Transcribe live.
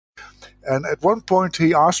And at one point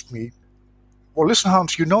he asked me, well, listen,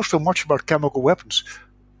 Hans, you know so much about chemical weapons.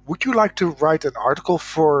 Would you like to write an article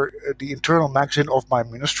for the internal magazine of my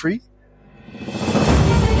ministry?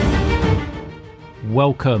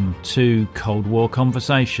 Welcome to Cold War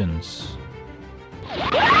Conversations.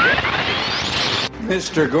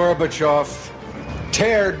 Mr. Gorbachev,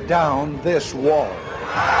 tear down this wall.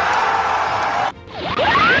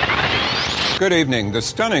 Good evening. The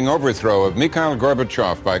stunning overthrow of Mikhail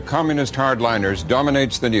Gorbachev by communist hardliners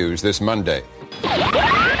dominates the news this Monday.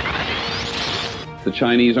 The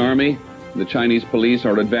Chinese army, the Chinese police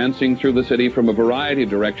are advancing through the city from a variety of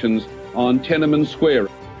directions on Tiananmen Square.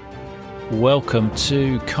 Welcome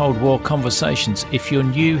to Cold War Conversations. If you're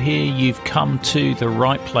new here, you've come to the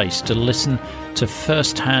right place to listen to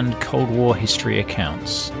first-hand Cold War history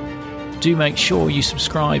accounts. Do make sure you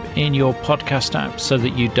subscribe in your podcast app so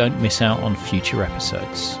that you don't miss out on future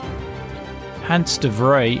episodes. Hans de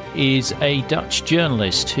Vreij is a Dutch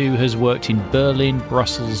journalist who has worked in Berlin,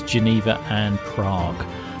 Brussels, Geneva and Prague.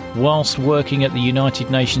 Whilst working at the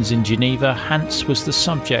United Nations in Geneva, Hans was the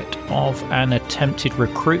subject of an attempted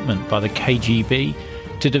recruitment by the KGB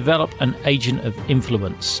to develop an agent of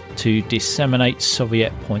influence to disseminate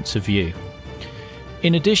Soviet points of view.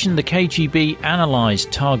 In addition, the KGB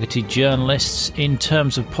analysed targeted journalists in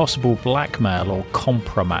terms of possible blackmail or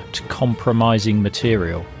kompromat, compromising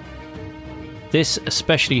material. This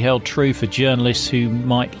especially held true for journalists who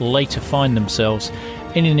might later find themselves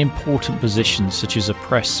in an important position such as a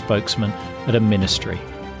press spokesman at a ministry.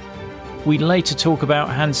 We later talk about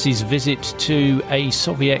Hans's visit to a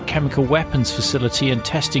Soviet chemical weapons facility and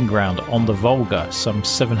testing ground on the Volga, some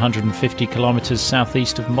 750 kilometres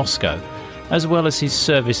southeast of Moscow, as well as his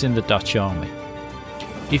service in the Dutch army.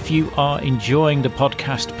 If you are enjoying the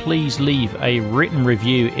podcast, please leave a written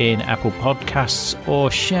review in Apple Podcasts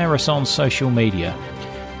or share us on social media.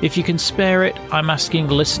 If you can spare it, I'm asking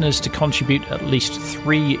listeners to contribute at least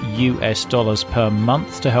 $3 per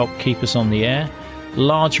month to help keep us on the air.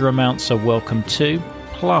 Larger amounts are welcome too.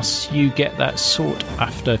 Plus, you get that sought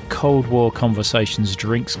after Cold War Conversations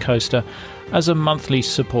drinks coaster as a monthly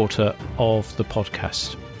supporter of the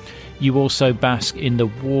podcast. You also bask in the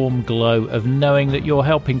warm glow of knowing that you're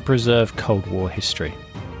helping preserve Cold War history.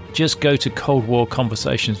 Just go to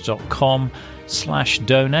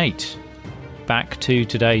coldwarconversations.com/donate. Back to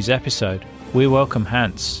today's episode. We welcome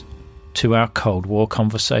Hans to our Cold War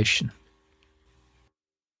conversation.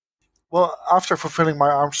 Well, after fulfilling my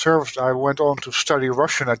armed service, I went on to study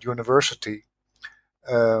Russian at university.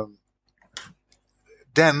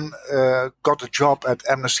 Then got a job at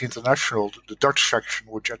Amnesty International, the Dutch section,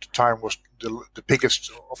 which at the time was the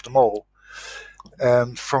biggest of them all.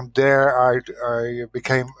 And from there, I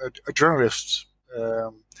became a journalist,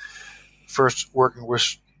 first working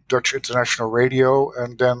with Dutch International Radio,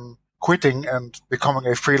 and then quitting and becoming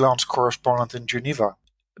a freelance correspondent in Geneva.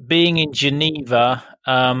 Being in Geneva,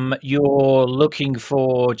 you're looking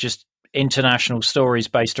for just international stories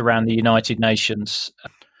based around the United Nations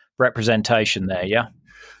representation there, yeah?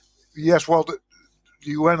 Yes, well, the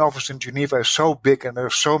UN office in Geneva is so big and there are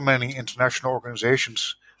so many international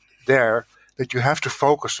organizations there that you have to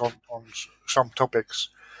focus on some topics.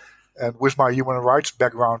 And with my human rights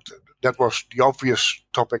background, that was the obvious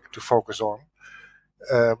topic to focus on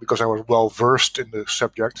because I was well versed in the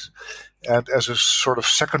subject. And as a sort of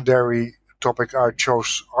secondary topic, I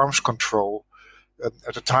chose arms control.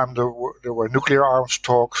 At the time, there were nuclear arms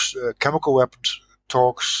talks, chemical weapons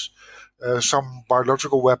talks, some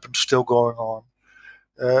biological weapons still going on.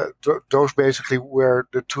 Those basically were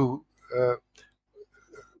the two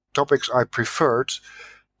topics I preferred.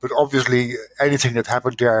 But obviously, anything that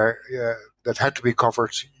happened there that had to be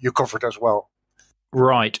covered, you covered as well.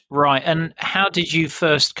 Right. And how did you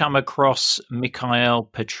first come across Mikhail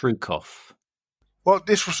Petrukhov? Well,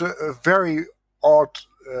 this was a very odd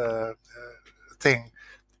thing.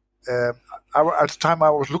 At the time,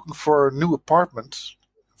 I was looking for a new apartment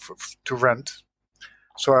to rent.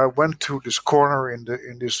 So I went to this corner in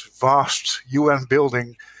this vast UN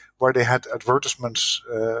building where they had advertisements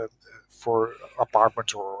for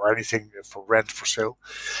apartments or anything for rent, for sale.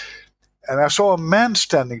 And I saw a man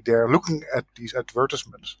standing there looking at these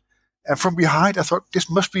advertisements. And from behind, I thought,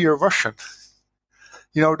 this must be a Russian.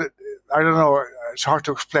 You know, I don't know, it's hard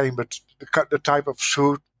to explain, but the type of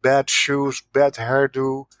suit, bad shoes, bad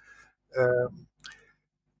hairdo.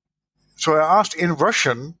 So I asked in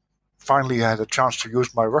Russian, finally I had a chance to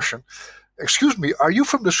use my Russian, excuse me, are you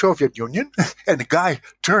from the Soviet Union? And the guy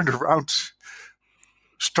turned around,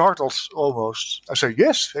 startled almost. I said,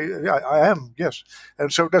 yes, I am, yes.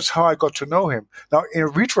 And so that's how I got to know him. Now, in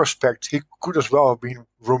retrospect, he could as well have been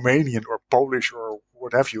Romanian or Polish or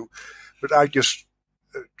what have you. But I just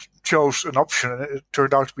chose an option, and it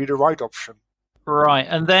turned out to be the right option. Right,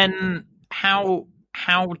 and then how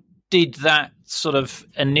did that sort of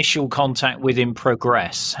initial contact with him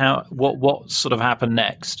progress? What sort of happened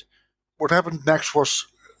next? What happened next was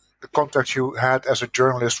the contact you had as a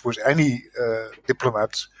journalist with any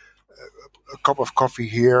diplomat. A cup of coffee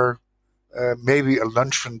here, maybe a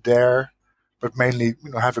luncheon there, but mainly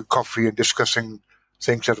having coffee and discussing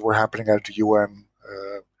things that were happening at the UN.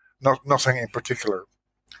 Nothing in particular.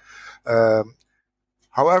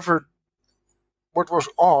 However, what was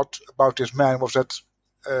odd about this man was that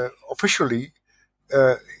officially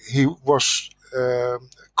he was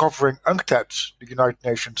covering UNCTAD, the United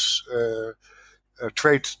Nations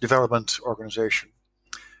Trade Development Organization.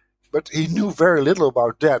 But he knew very little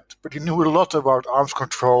about that. But he knew a lot about arms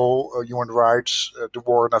control, human rights, the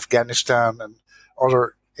war in Afghanistan, and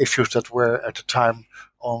other issues that were at the time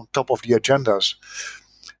on top of the agendas.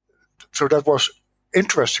 So that was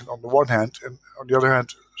interesting on the one hand, and on the other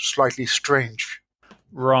hand, slightly strange.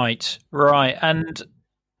 Right. And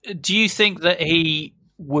do you think that he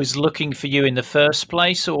was looking for you in the first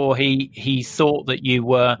place, or he thought that you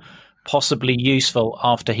were possibly useful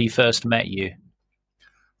after he first met you?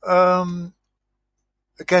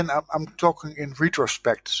 Again, I'm talking in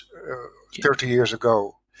retrospect, 30 years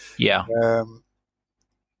ago. Yeah.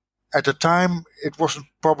 At the time, it wasn't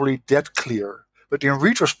probably that clear. But in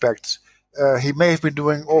retrospect, he may have been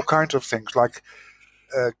doing all kinds of things, like,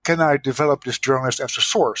 can I develop this journalist as a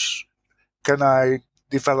source? Can I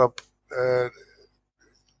develop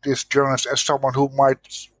this journalist as someone who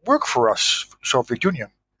might work for us, Soviet Union?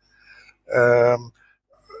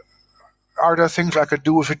 Are there things I could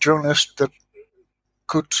do with a journalist that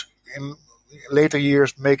could, in later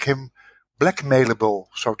years, make him blackmailable,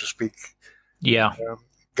 so to speak? Yeah.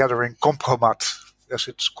 Gathering kompromat, as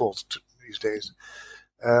it's called these days.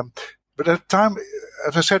 But at the time,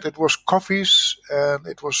 as I said, it was coffees and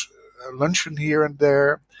it was luncheon here and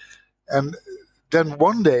there. And then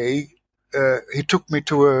one day, he took me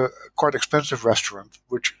to a quite expensive restaurant,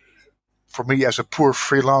 which for me as a poor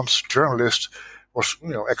freelance journalist was,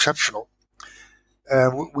 exceptional.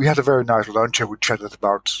 We had a very nice lunch and we chatted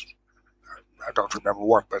about, I don't remember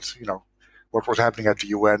what, but, what was happening at the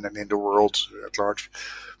UN and in the world at large.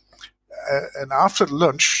 And after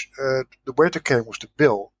lunch, the waiter came with the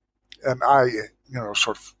bill. And I,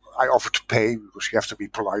 I offered to pay because you have to be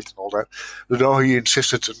polite and all that. But no, he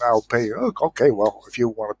insisted, and I'll pay. Oh, okay, well, if you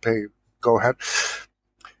want to pay, go ahead.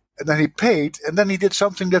 And then he paid, and then he did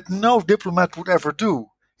something that no diplomat would ever do.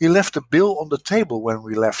 He left the bill on the table when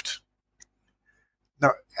we left.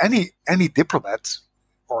 Now, any diplomat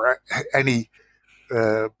or any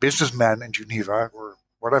businessman in Geneva or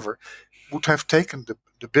whatever would have taken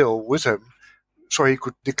the bill with him so he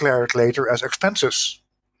could declare it later as expenses.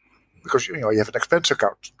 Because, you have an expense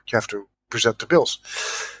account. You have to present the bills.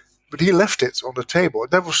 But he left it on the table.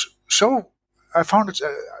 That was so, I found it,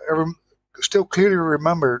 I still clearly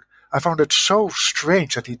remembered, I found it so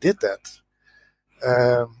strange that he did that.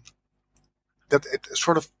 That it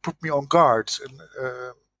sort of put me on guard. And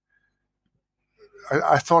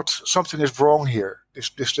I thought something is wrong here. This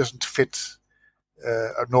doesn't fit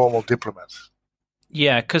a normal diplomat.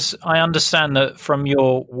 Yeah, because I understand that from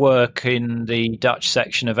your work in the Dutch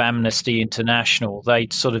section of Amnesty International,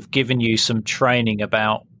 they'd sort of given you some training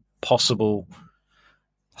about possible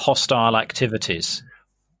hostile activities.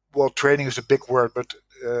 Well, training is a big word, but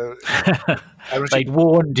they'd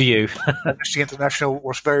warned you. Amnesty International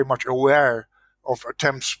was very much aware of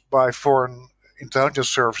attempts by foreign intelligence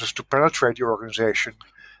services to penetrate the organization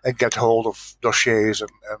and get hold of dossiers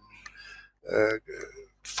and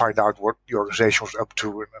find out what the organization was up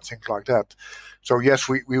to and things like that. So yes,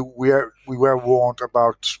 we were warned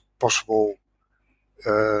about possible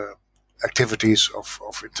activities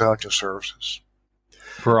of intelligence services.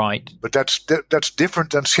 Right. But that's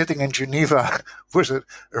different than sitting in Geneva with a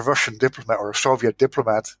Russian diplomat or a Soviet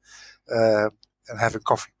diplomat and having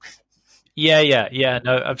coffee. Yeah.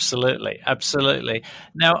 No, absolutely.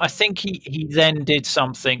 Now, I think he then did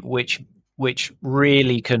something which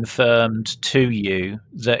really confirmed to you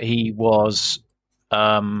that he was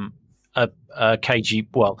a KGB,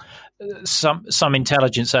 well, some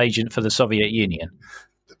intelligence agent for the Soviet Union.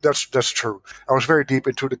 That's true. I was very deep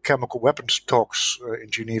into the chemical weapons talks in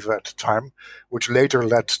Geneva at the time, which later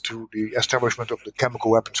led to the establishment of the Chemical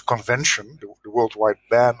Weapons Convention, the worldwide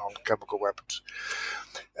ban on chemical weapons.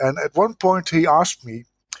 And at one point he asked me,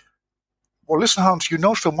 well, listen, Hans, you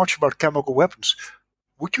know so much about chemical weapons.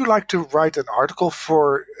 Would you like to write an article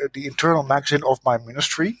for the internal magazine of my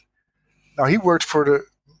ministry? Now, he worked for the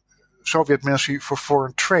Soviet Ministry for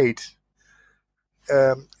Foreign Trade.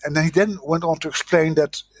 And then he then went on to explain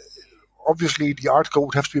that obviously the article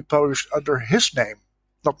would have to be published under his name,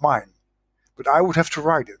 not mine. But I would have to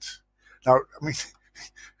write it. Now, I mean,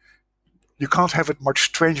 you can't have it much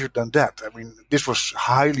stranger than that. I mean, this was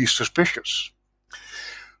highly suspicious.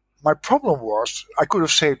 My problem was, I could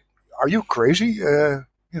have said, "Are you crazy?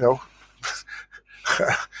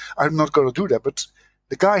 I'm not going to do that." But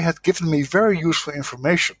the guy had given me very useful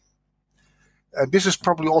information. And this is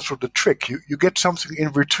probably also the trick. You get something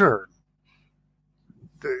in return.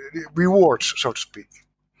 The rewards, so to speak.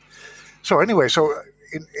 So anyway,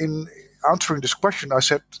 in answering this question, I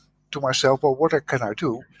said to myself, well, what can I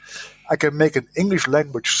do? I can make an English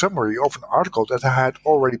language summary of an article that I had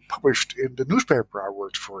already published in the newspaper I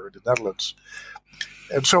worked for in the Netherlands.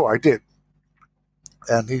 And so I did.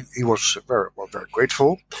 And he was very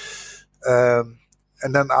grateful.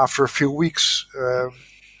 And then after a few weeks,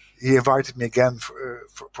 he invited me again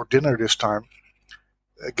for dinner this time,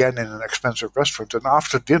 again in an expensive restaurant. And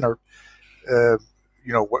after dinner,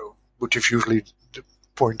 which is usually the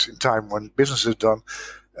point in time when business is done,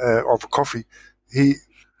 over coffee, he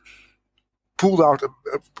pulled out a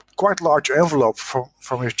quite large envelope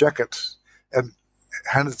from his jacket and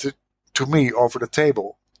handed it to me over the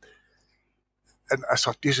table. And I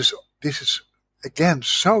thought, this is again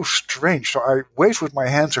so strange. So I waved with my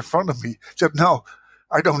hands in front of me, said, "No,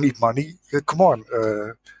 I don't need money. Come on."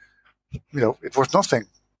 It was nothing.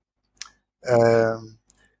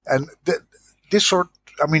 And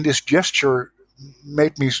this gesture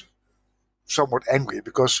made me somewhat angry,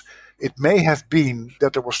 because it may have been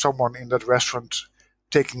that there was someone in that restaurant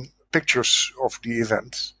taking pictures of the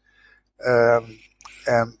event.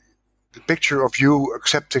 And the picture of you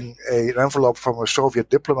accepting an envelope from a Soviet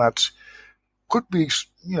diplomat could be,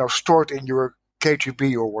 stored in your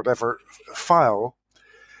KGB or whatever file,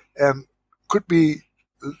 and could be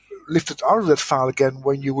lifted out of that file again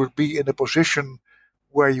when you would be in a position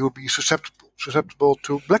where you would be susceptible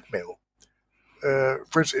to blackmail.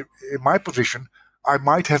 For instance, in my position, I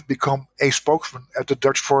might have become a spokesman at the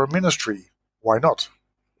Dutch Foreign Ministry. Why not?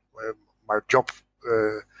 My job,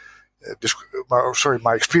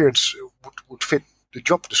 my experience would fit the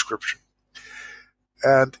job description.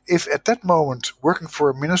 And if at that moment, working for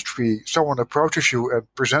a ministry, someone approaches you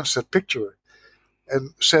and presents that picture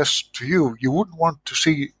and says to you, you wouldn't want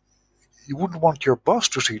your boss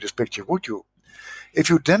to see this picture, would you? If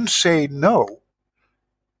you then say no,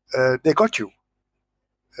 they got you.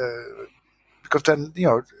 Because then,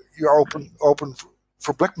 you're open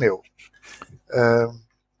for blackmail.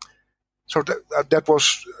 So that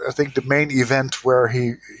was, I think, the main event where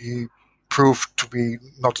he proved to be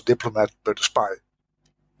not a diplomat but a spy.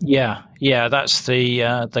 Yeah, that's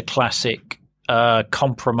the classic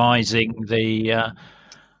compromising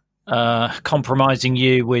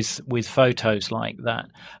you with photos like that.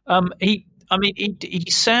 He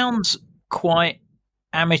sounds quite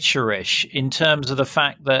amateurish in terms of the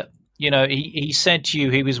fact that he said to you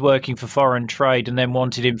he was working for foreign trade and then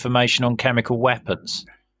wanted information on chemical weapons.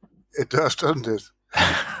 It does, doesn't it?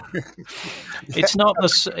 It's not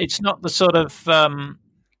the sort of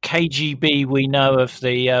KGB we know of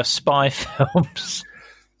the spy films.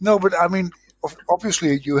 No, but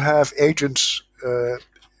obviously you have agents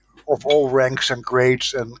of all ranks and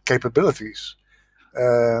grades and capabilities.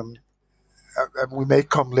 And we may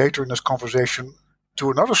come later in this conversation to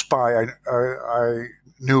another spy I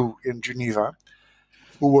knew in Geneva,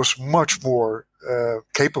 who was much more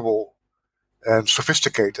capable and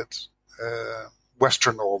sophisticated,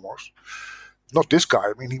 Western almost. Not this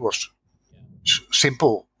guy. He was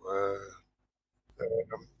simple.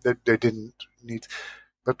 They didn't need,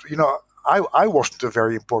 but I wasn't a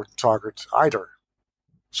very important target either.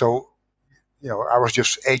 So, I was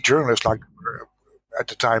just a journalist, like at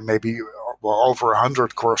the time maybe over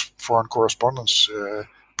 100 foreign correspondents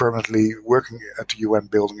permanently working at the UN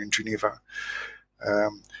building in Geneva.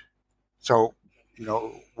 So,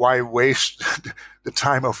 why waste the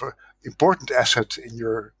time of an important asset in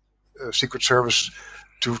your Secret Service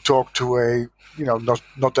to talk to a,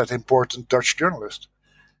 not that important Dutch journalist?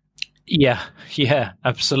 Yeah,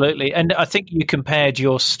 absolutely. And I think you compared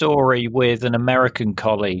your story with an American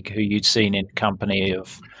colleague who you'd seen in company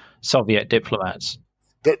of Soviet diplomats.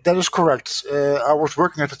 That is correct. I was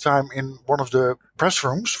working at the time in one of the press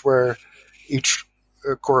rooms where each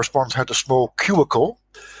correspondent had a small cubicle.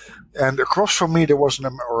 And across from me, there was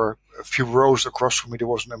or a few rows across from me, there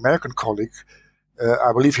was an American colleague.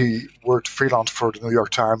 I believe he worked freelance for the New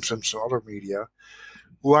York Times and some other media,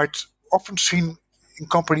 who I'd often seen in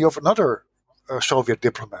company of another Soviet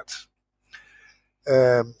diplomat.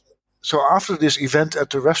 So after this event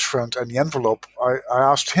at the restaurant and the envelope, I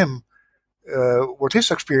asked him what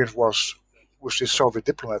his experience was with this Soviet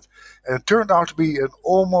diplomat. And it turned out to be an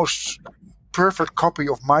almost perfect copy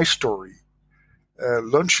of my story.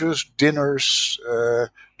 Lunches, dinners,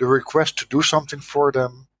 the request to do something for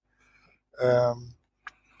them.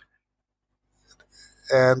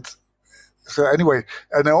 And so anyway,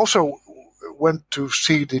 and I also went to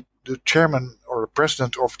see the chairman or the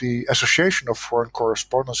president of the Association of Foreign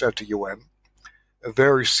Correspondents at the UN, a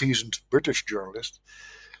very seasoned British journalist.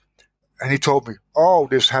 And he told me, oh,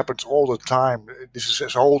 this happens all the time. This is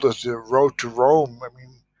as old as the road to Rome. I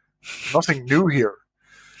mean, nothing new here.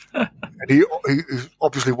 And he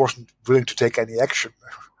obviously wasn't willing to take any action.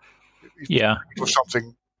 Yeah. It was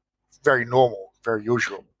something very normal, very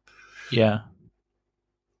usual. Yeah.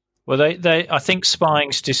 Well, they I think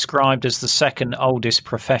spying's described as the second oldest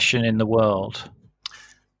profession in the world.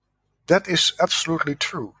 That is absolutely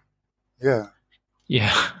true. Yeah.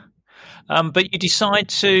 Yeah. But you decide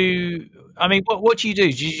to, I mean, what do you do?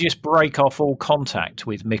 Did you just break off all contact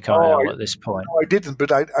with Mikhail at this point? No, I didn't,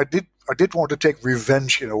 but I did want to take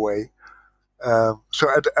revenge in a way. So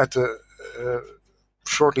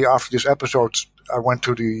shortly after this episode, I went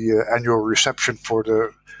to the annual reception for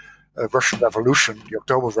the Russian Revolution, the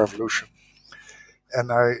October Revolution. And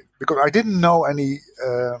because I didn't know any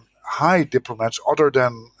high diplomats other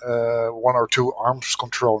than one or two arms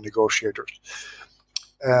control negotiators.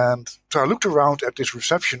 And so I looked around at this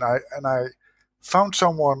reception and I found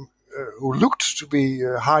someone who looked to be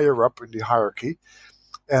higher up in the hierarchy.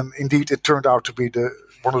 And indeed, it turned out to be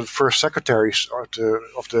one of the first secretaries of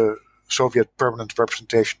the Soviet permanent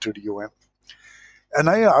representation to the UN. And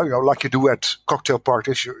like you do at cocktail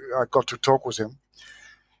parties, I got to talk with him.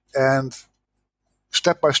 And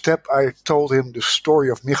step by step, I told him the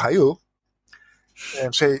story of Mikhail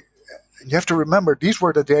and say, you have to remember, these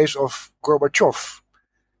were the days of Gorbachev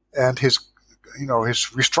and his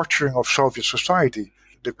restructuring of Soviet society,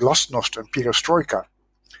 the glasnost and perestroika.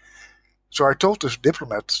 So I told this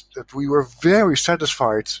diplomat that we were very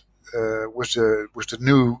satisfied with the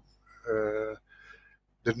new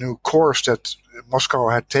course that Moscow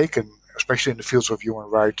had taken, especially in the fields of human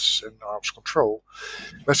rights and arms control.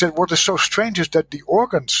 I said, what is so strange is that the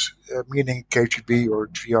organs, meaning KGB or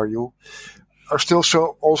GRU, are still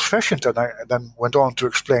so old-fashioned. And I then went on to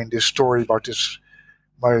explain this story about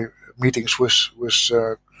my meetings with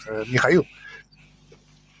Mikhail.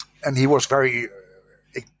 And he was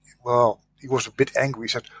he was a bit angry.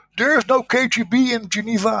 He said, there's no KGB in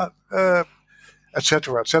Geneva,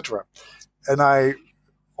 etc., etc. And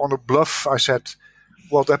on a bluff, I said,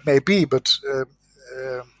 well, that may be, but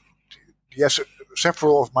yes,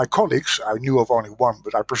 several of my colleagues, I knew of only one,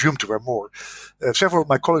 but I presume there were more. Several of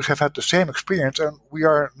my colleagues have had the same experience, and we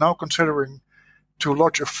are now considering to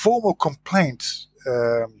lodge a formal complaint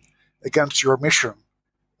against your mission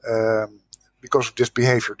because of this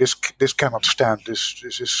behavior. This cannot stand. This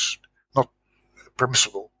is not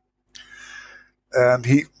permissible. And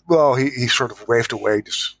he sort of waved away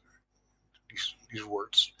these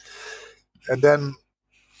words. And then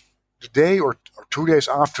the day or 2 days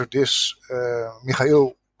after this,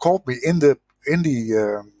 Mikhail called me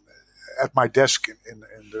at my desk in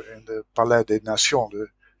the Palais des Nations, the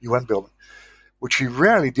UN building, which he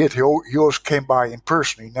rarely did. He always came by in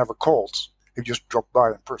person. He never called. He just dropped by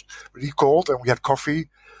in person. But he called and we had coffee.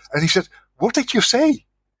 And he said, what did you say?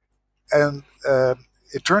 And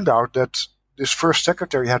it turned out that this first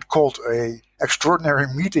secretary had called an extraordinary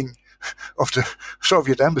meeting of the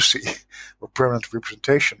Soviet embassy or permanent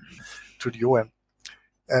representation to the UN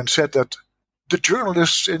and said that the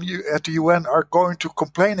journalists at the UN are going to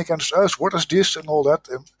complain against us. What is this and all that?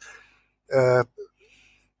 And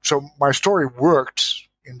so my story worked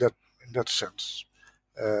in that sense.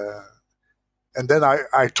 And then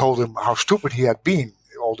I told him how stupid he had been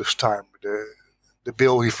all this time. The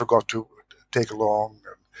bill he forgot to take along,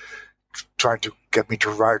 and trying to get me to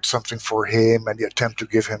write something for him, and the attempt to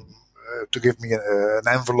give me an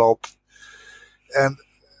envelope. And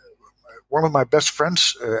one of my best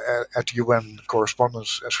friends at the UN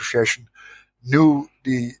Correspondents Association knew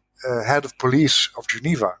the head of police of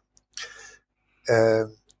Geneva.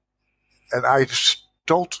 And I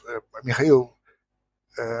told Mikhail,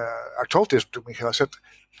 I told this to Mikhail, I said,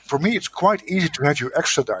 for me it's quite easy to have you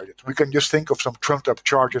extradited. We can just think of some trumped up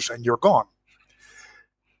charges and you're gone.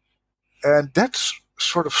 And that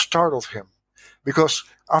sort of startled him, because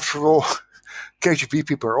after all, KGB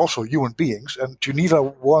people are also human beings, and Geneva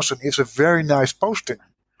was and is a very nice posting.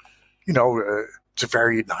 It's a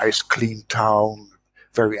very nice, clean town,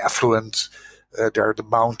 very affluent. There are the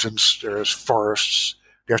mountains, there's forests,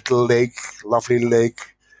 there's the lake, lovely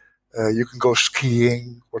lake. You can go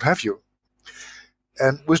skiing, what have you.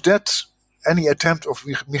 And with that any attempt of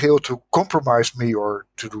Michael to compromise me or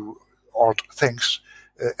to do odd things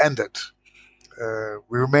ended.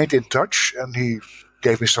 We remained in touch, and he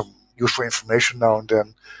gave me some useful information now and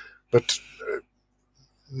then, but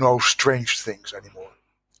no strange things anymore.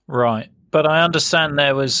 Right. But I understand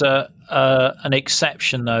there was an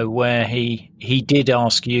exception, though, where he did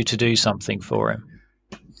ask you to do something for him.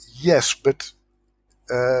 Yes, but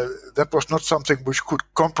that was not something which could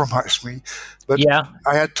compromise me. But yeah.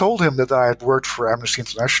 I had told him that I had worked for Amnesty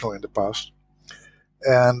International in the past.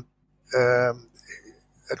 And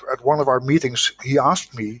at one of our meetings, he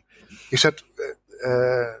asked me, he said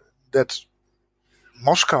that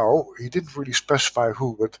Moscow, he didn't really specify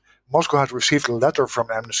who, but Moscow had received a letter from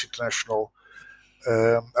Amnesty International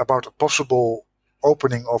about a possible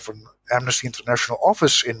opening of an Amnesty International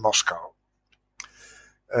office in Moscow.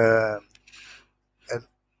 And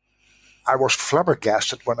I was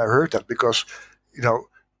flabbergasted when I heard that because,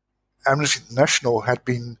 Amnesty International had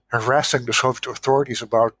been harassing the Soviet authorities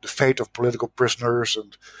about the fate of political prisoners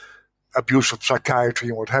and abuse of psychiatry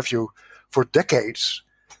and what have you for decades.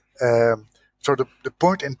 So the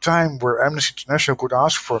point in time where Amnesty International could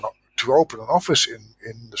ask to open an office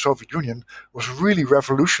in the Soviet Union was really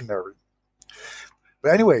revolutionary.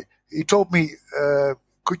 But anyway, he told me,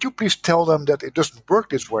 could you please tell them that it doesn't work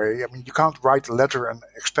this way? I mean, you can't write a letter and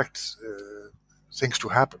expect things to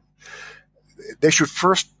happen. They should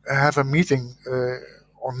first have a meeting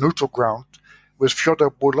on neutral ground with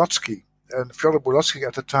Fyodor Bulatsky. And Fyodor Bulatsky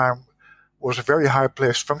at the time was a very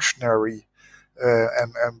high-placed functionary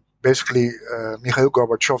and basically Mikhail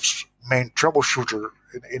Gorbachev's main troubleshooter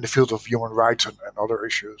in the field of human rights and other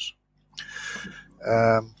issues.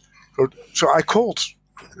 So I called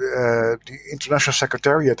the International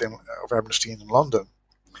Secretariat of Amnesty in London,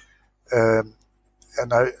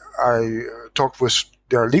 and I talked with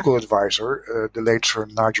their legal advisor, the late Sir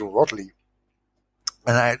Nigel Rodley,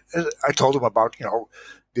 and I told him about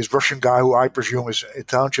this Russian guy who I presume is an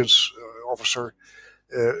intelligence officer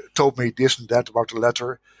told me this and that about the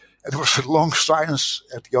letter, and there was a long silence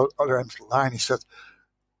at the other end of the line. He said,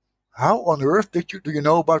 "How on earth do you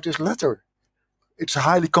know about this letter? It's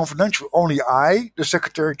highly confidential. Only I, the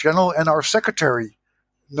Secretary General, and our Secretary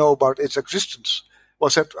know about its existence." Well,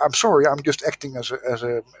 I said, "I'm sorry, I'm just acting as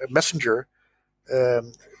a messenger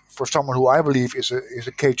for someone who I believe is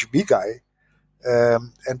a KGB guy,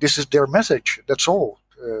 and this is their message. That's all.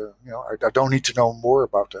 I don't need to know more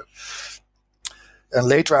about that." And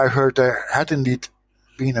later I heard there had indeed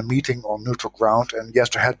been a meeting on neutral ground, and yes,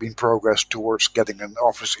 there had been progress towards getting an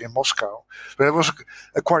office in Moscow. But it was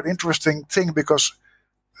a quite interesting thing because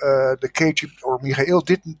the KGB or Mikhail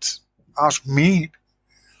didn't ask me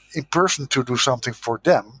in person to do something for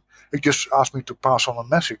them. He just asked me to pass on a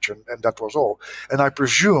message, and that was all. And I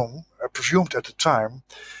presumed at the time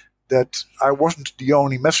that I wasn't the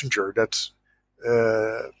only messenger, that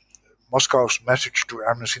Moscow's message to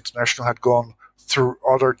Amnesty International had gone through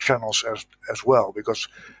other channels as well, because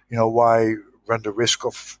why run the risk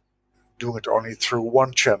of doing it only through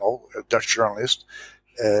one channel, a Dutch journalist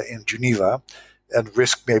in Geneva, and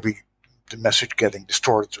risk maybe the message getting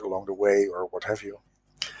distorted along the way or what have you.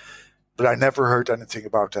 But I never heard anything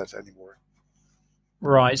about that anymore.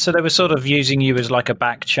 Right, so they were sort of using you as like a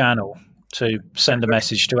back channel to send a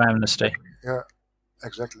message to Amnesty. Yeah,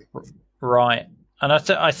 exactly. Right. And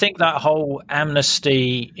I think that whole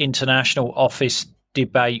Amnesty International office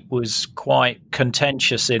debate was quite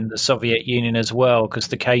contentious in the Soviet Union as well, because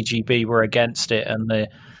the KGB were against it and the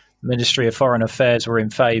Ministry of Foreign Affairs were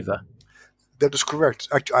in favor. That is correct.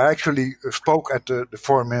 I actually spoke at the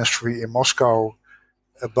Foreign Ministry in Moscow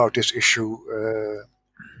about this issue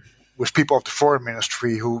with people of the Foreign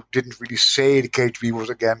Ministry who didn't really say the KGB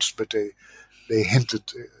was against, but they hinted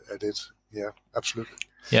at it. Yeah, absolutely.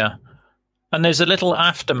 Yeah. And there's a little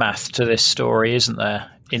aftermath to this story, isn't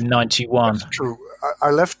there, in 91? That's true. I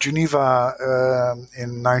left Geneva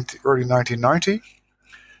in early 1990,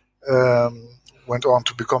 went on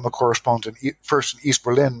to become a correspondent first in East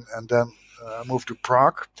Berlin, and then moved to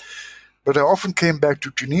Prague. But I often came back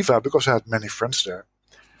to Geneva because I had many friends there.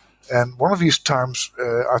 And one of these times,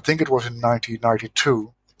 I think it was in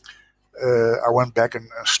 1992, I went back and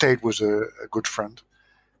stayed with a good friend.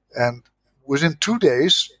 And within 2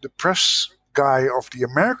 days, the press guy of the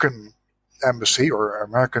American embassy or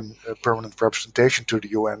American permanent representation to the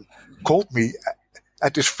UN called me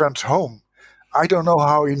at his friend's home. I don't know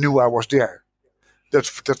how he knew I was there.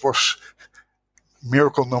 That was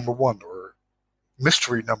miracle number one, or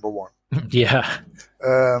mystery number one. Yeah.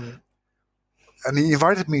 And he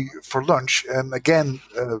invited me for lunch, and again,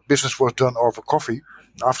 business was done over coffee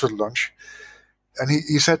after the lunch. And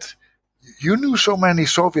he said, you knew so many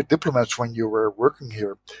Soviet diplomats when you were working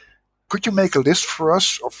here. Could you make a list for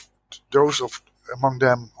us of those among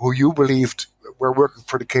them who you believed were working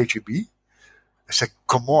for the KGB? I said,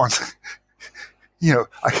 come on.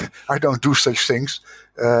 I don't do such things.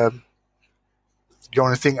 The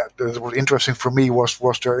only thing that was interesting for me was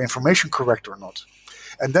their information correct or not?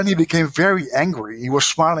 And then he became very angry. He was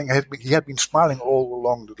smiling. He had been smiling all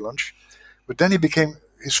along the lunch. But then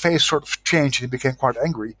his face sort of changed. He became quite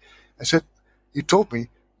angry and said, he told me,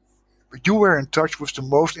 you were in touch with the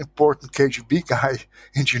most important KGB guy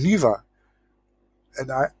in Geneva.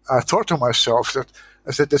 And I thought to myself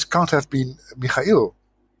I said, this can't have been Mikhail,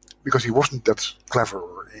 because he wasn't that clever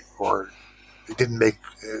or he didn't make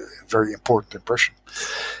a very important impression.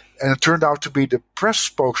 And it turned out to be the press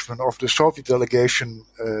spokesman of the Soviet delegation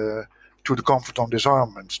to the Conference on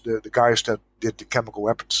Disarmament, the guys that did the chemical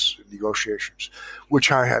weapons negotiations,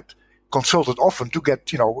 which I had consulted often to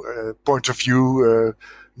get, points of view,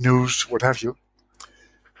 news, what have you.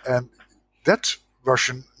 And that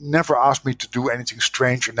Russian never asked me to do anything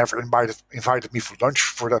strange and never invited me for lunch,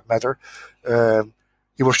 for that matter.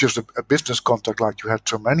 He was just a business contact like you had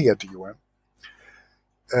so many at the UN.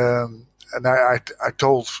 And I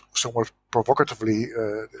told somewhat provocatively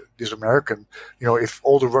this American, if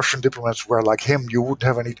all the Russian diplomats were like him, you wouldn't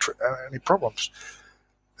have any problems.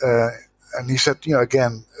 And he said,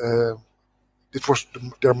 again, it was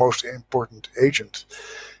their most important agent.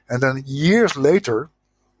 And then years later,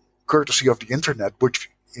 courtesy of the internet, which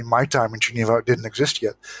in my time in Geneva didn't exist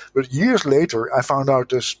yet, but years later, I found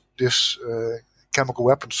out this chemical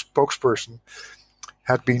weapons spokesperson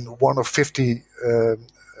had been one of 50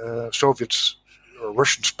 Soviets or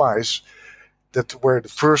Russian spies that were the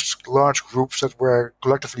first large groups that were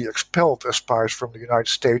collectively expelled as spies from the United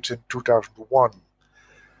States in 2001.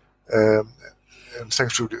 And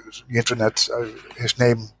thanks to the internet, his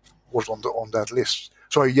name was on that list.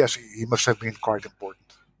 So yes, he must have been quite important.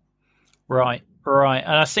 Right.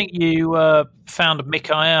 And I think you found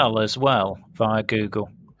Mikhail as well via Google.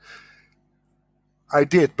 I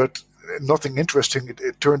did, but nothing interesting.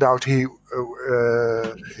 It turned out he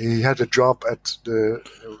had a job at the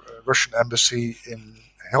Russian embassy in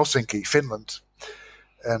Helsinki, Finland,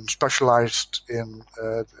 and specialized in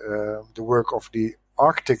the work of the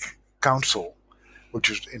Arctic Council, which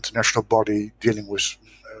is an international body dealing with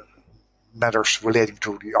matters relating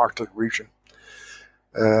to the Arctic region.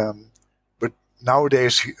 But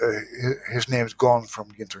nowadays, his name is gone from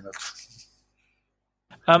the internet.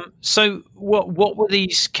 So what were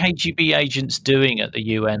these KGB agents doing at the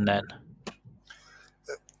UN then?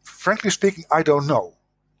 Frankly speaking, I don't know.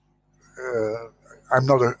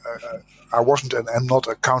 I wasn't and am not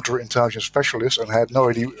a counterintelligence specialist and had no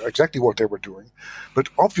idea exactly what they were doing. But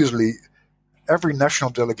obviously, every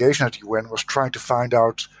national delegation at the UN was trying to find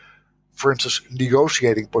out, for instance,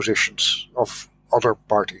 negotiating positions of other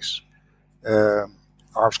parties,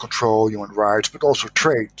 arms control, human rights, but also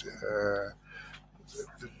trade.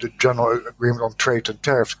 The General Agreement on Trade and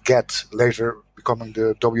Tariffs, GATT, later becoming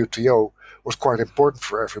the WTO, was quite important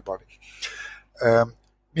for everybody.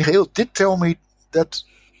 Mikhail did tell me that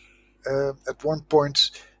at one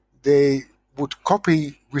point they would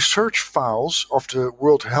copy research files of the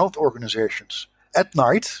World Health Organizations at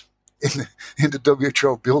night in the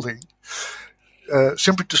WHO building,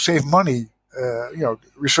 simply to save money.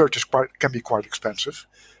 Research can be quite expensive.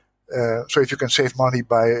 So if you can save money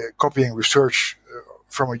by copying research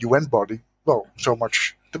from a UN body, well, so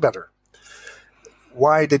much the better.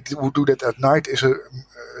 Why they would do that at night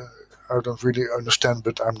I don't really understand,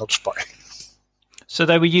 but I'm not a spy. So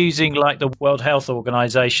they were using like the World Health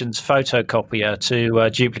Organization's photocopier to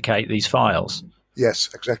duplicate these files? Yes,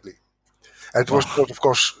 exactly. And it was not, of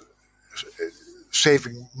course,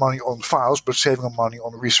 saving money on files, but saving money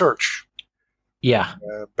on research. Yeah.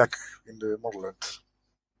 Back in the motherland.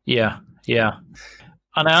 Yeah.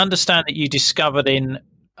 And I understand that you discovered in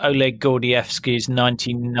Oleg Gordievsky's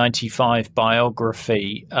 1995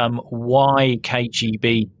 biography why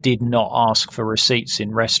KGB did not ask for receipts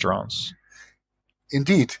in restaurants.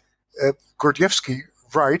 Indeed. Gordievsky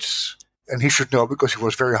writes, and he should know because he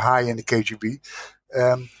was very high in the KGB,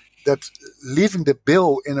 that leaving the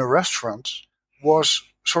bill in a restaurant was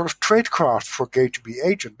sort of tradecraft for KGB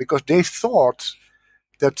agent, because they thought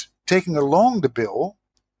that taking along the bill,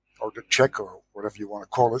 or the check, or whatever you want to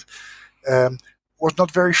call it, was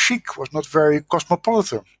not very chic, was not very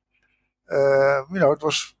cosmopolitan. It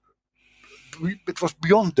was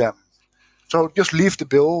beyond them. So just leave the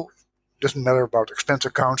bill. Doesn't matter about expense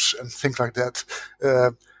accounts and things like that.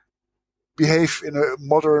 Behave in a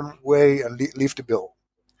modern way and leave the bill.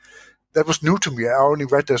 That was new to me. I only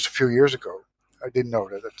read this a few years ago. I didn't know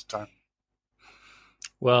that at the time.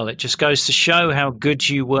 Well, it just goes to show how good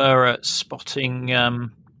you were at spotting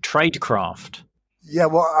tradecraft. Yeah,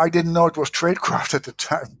 well, I didn't know it was tradecraft at the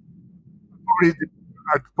time. I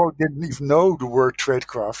probably didn't even know the word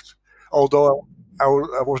tradecraft, although I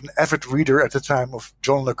was an avid reader at the time of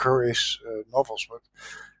John le Carré's novels. But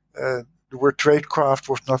the word tradecraft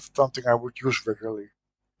was not something I would use regularly.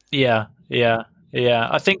 Yeah.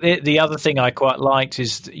 I think the other thing I quite liked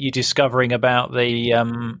is you discovering about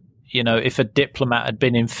the, if a diplomat had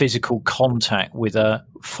been in physical contact with a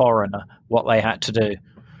foreigner, what they had to do.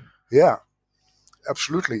 Yeah,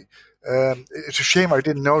 absolutely. It's a shame I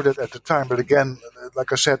didn't know that at the time. But again,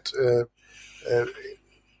 like I said, there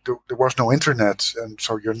was no internet, and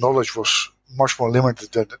so your knowledge was much more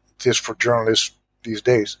limited than it is for journalists these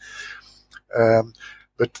days.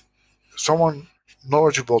 But someone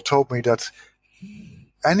knowledgeable told me that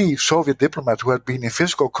any Soviet diplomat who had been in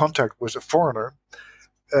physical contact with a foreigner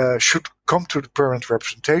should come to the permanent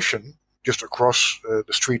representation just across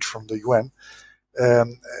the street from the UN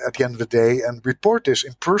at the end of the day and report this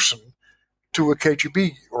in person to a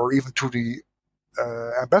KGB or even to the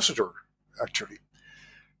ambassador, actually.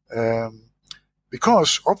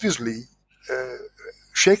 Because obviously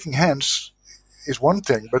shaking hands is one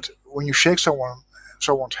thing, but when you shake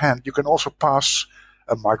someone's hand, you can also pass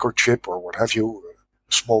a microchip or what have you,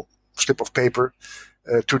 a small slip of paper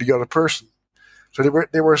to the other person. So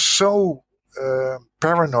they were so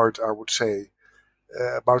paranoid, I would say,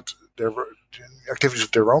 about their activities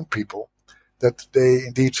of their own people that they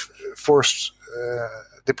indeed forced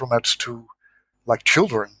diplomats to, like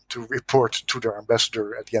children, to report to their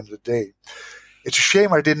ambassador at the end of the day. It's a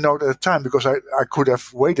shame I didn't know it at the time, because I could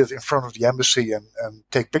have waited in front of the embassy and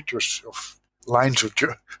take pictures of lines of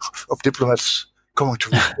diplomats coming to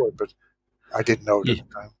report, but I didn't know it at the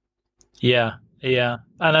time. Yeah.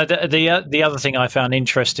 And the other thing I found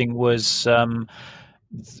interesting was the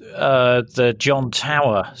John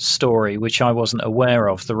Tower story, which I wasn't aware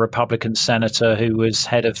of, the Republican senator who was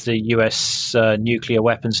head of the US nuclear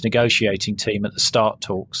weapons negotiating team at the START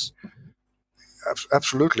talks.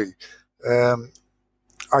 Absolutely. I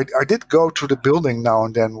did go to the building now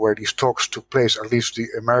and then where these talks took place, at least the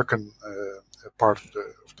American part of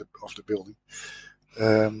the building,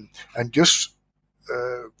 and just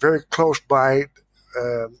very close by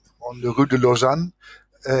on the Rue de Lausanne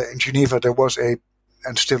in Geneva, there was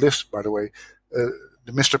and still is, by the way,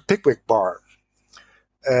 the Mr. Pickwick bar.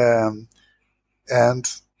 And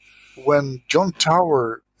when John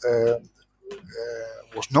Tower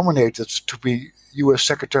was nominated to be U.S.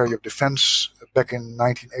 Secretary of Defense back in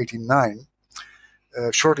 1989,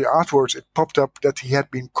 shortly afterwards it popped up that he had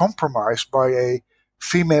been compromised by a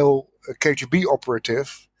female KGB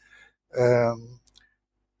operative, the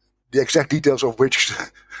exact details of which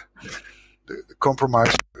the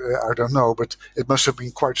compromise, I don't know, but it must have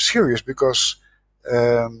been quite serious, because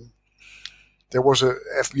there was a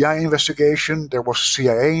FBI investigation, there was a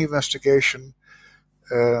CIA investigation,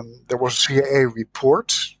 there was a CIA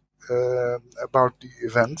report about the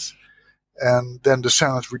event, and then the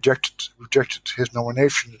Senate rejected his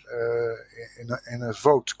nomination in a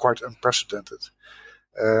vote quite unprecedented.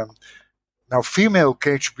 Now, female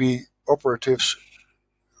KGB operatives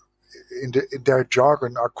in their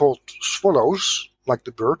jargon are called swallows, like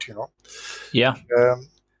the bird, Yeah.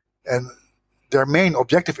 And their main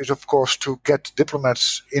objective is, of course, to get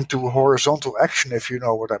diplomats into horizontal action, if you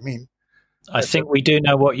know what I mean. I think we do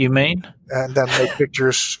know what you mean. And then make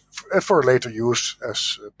pictures for later use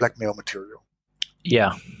as blackmail material.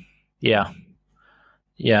 Yeah.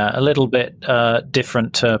 A little bit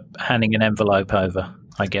different to handing an envelope over,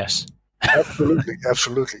 I guess.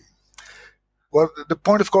 Absolutely. Well, the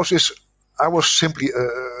point, of course, is I was simply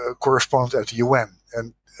a correspondent at the UN,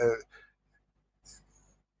 and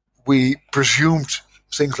we presumed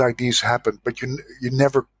things like these happened, but you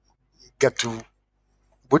never get to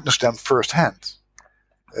witness them firsthand.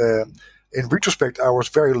 In retrospect, I was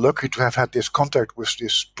very lucky to have had this contact with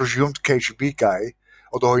this presumed KGB guy,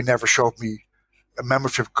 although he never showed me a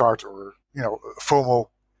membership card or a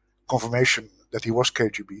formal confirmation that he was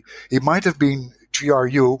KGB. He might have been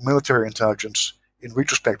GRU, military intelligence, in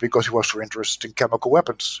retrospect, because he was so interested in chemical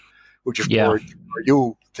weapons, which is more a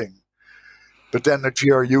GRU thing. But then the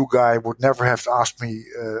GRU guy would never have asked me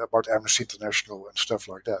about Amnesty International and stuff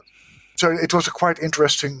like that. So it was a quite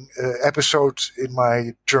interesting episode in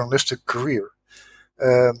my journalistic career,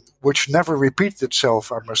 which never repeated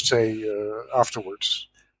itself, I must say, afterwards.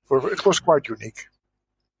 It was quite unique.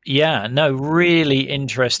 Yeah, no, really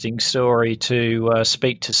interesting story to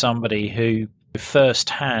speak to somebody who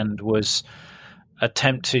firsthand was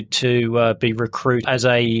attempted to be recruited as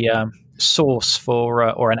a source for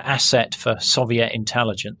or an asset for Soviet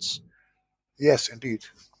intelligence. Yes, indeed.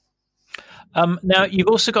 Now, you've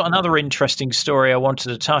also got another interesting story I wanted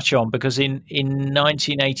to touch on, because in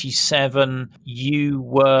 1987, you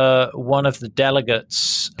were one of the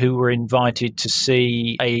delegates who were invited to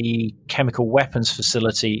see a chemical weapons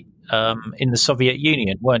facility in the Soviet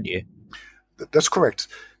Union, weren't you? That's correct.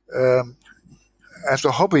 As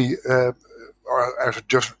a hobby, or as a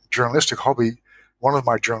journalistic hobby, one of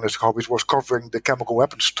my journalistic hobbies was covering the chemical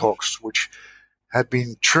weapons talks, which had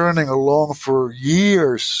been churning along for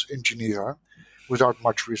years in Geneva without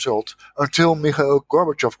much result until Mikhail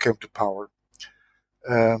Gorbachev came to power.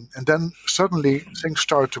 And then suddenly things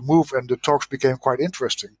started to move and the talks became quite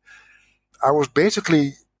interesting. I was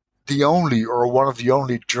basically the only, or one of the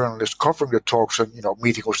only journalists covering the talks and,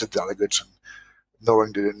 meeting with the delegates and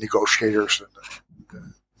knowing the negotiators and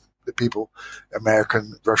the people,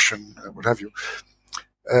 American, Russian, what have you.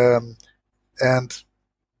 And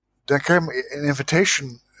there came an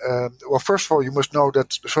invitation. Well, first of all, you must know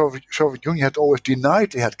that the Soviet Union had always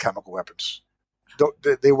denied they had chemical weapons.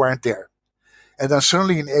 They weren't there. And then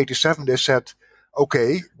suddenly in 1987 they said,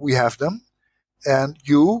 okay, we have them, and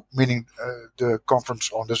you, meaning the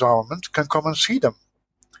Conference on Disarmament, can come and see them.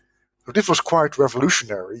 So this was quite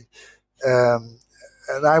revolutionary.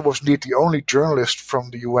 And I was indeed the only journalist from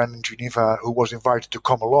the UN in Geneva who was invited to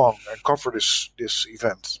come along and cover this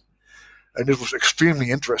event. And it was extremely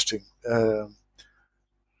interesting.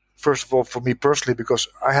 First of all, for me personally, because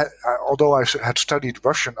although I had studied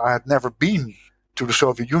Russian, I had never been to the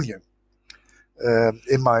Soviet Union.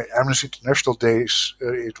 In my Amnesty International days,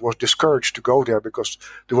 it was discouraged to go there because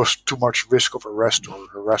there was too much risk of arrest or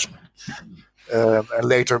harassment. And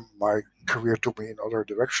later, my career took me in other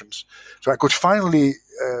directions. So I could finally,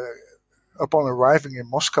 upon arriving in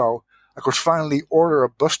Moscow, I could finally order a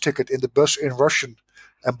bus ticket in the bus in Russian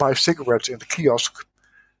and buy cigarettes in the kiosk.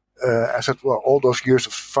 I said, well, all those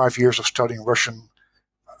 5 years of studying Russian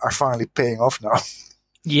are finally paying off now.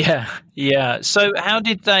 Yeah. So how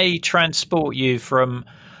did they transport you from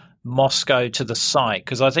Moscow to the site?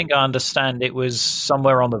 Because I think I understand it was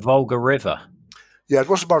somewhere on the Volga River. Yeah, it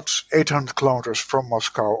was about 800 kilometers from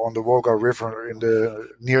Moscow on the Volga River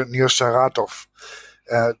near Saratov,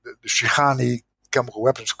 the Shighani chemical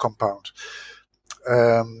weapons compound.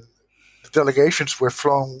 The delegations were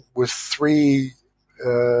flown with 3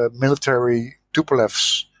 military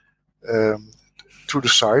Tupolevs to the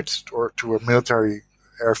site, or to a military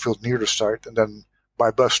airfield near the site, and then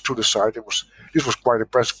by bus to the site. This was quite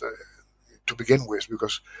impressive to begin with,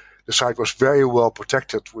 because the site was very well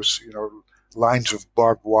protected with lines of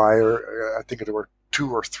barbed wire. I think there were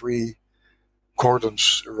 2 or 3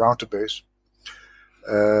 cordons around the base.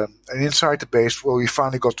 And inside the base, well, we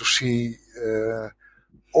finally got to see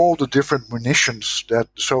all the different munitions that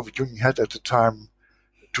the Soviet Union had at the time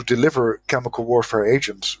to deliver chemical warfare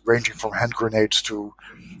agents, ranging from hand grenades to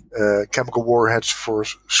chemical warheads for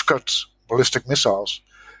Scud ballistic missiles.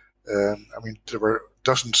 There were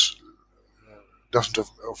dozens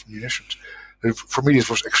of munitions. For me, this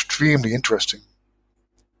was extremely interesting.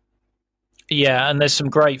 Yeah, and there's some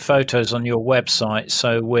great photos on your website,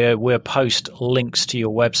 so we'll post links to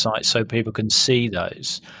your website so people can see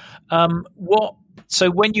those. So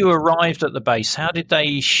when you arrived at the base, how did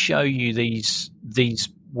they show you these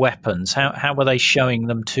weapons? How were they showing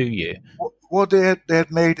them to you? Well, they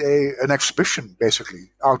had made an exhibition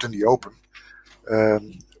basically out in the open,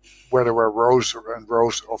 where there were rows and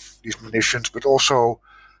rows of these munitions, but also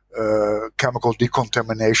chemical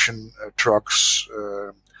decontamination trucks.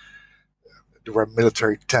 There were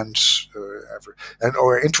military tents.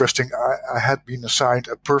 Interesting, I had been assigned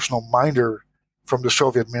a personal minder from the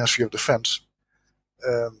Soviet Ministry of Defense,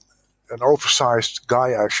 an oversized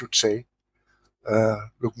guy, I should say,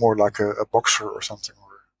 looked more like a boxer or something,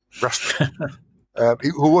 or a wrestler,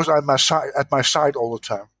 who was at my side all the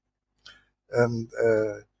time, and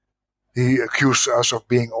he accused us of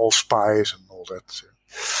being all spies and all that.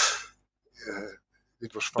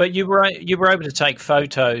 It was fun. But you were able to take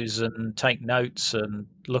photos and take notes and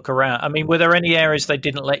look around. I mean, were there any areas they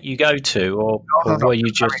didn't let you go to, or were you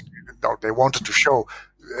just? No, they wanted to show.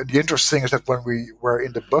 The interesting thing is that when we were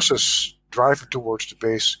in the buses driving towards the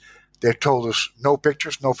base, they told us no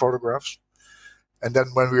pictures, no photographs. And then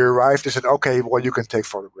when we arrived, they said, okay, well, you can take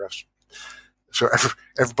photographs. So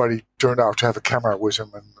everybody turned out to have a camera with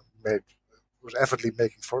him and was avidly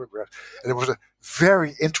making photographs. And it was a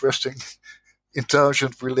very interesting,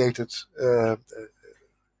 intelligence-related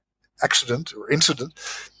accident or incident.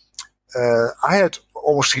 I had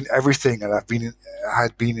almost seen everything, and I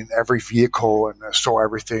had been in every vehicle and saw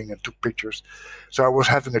everything and took pictures. So I was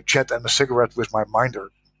having a chat and a cigarette with my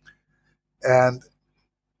minder. And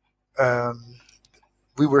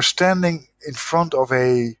we were standing in front of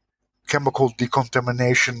a chemical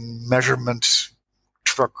decontamination measurement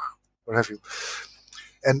truck, what have you.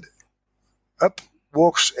 And up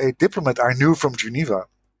walks a diplomat I knew from Geneva.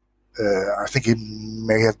 I think he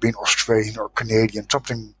may have been Australian or Canadian,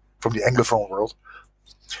 something from the Anglophone world.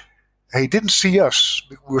 He didn't see us.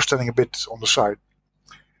 We were standing a bit on the side.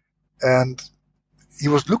 And he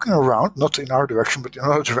was looking around, not in our direction, but in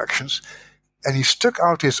other directions. And he stuck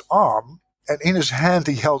out his arm, and in his hand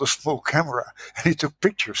he held a small camera, and he took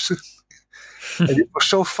pictures. And it was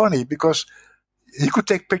so funny because he could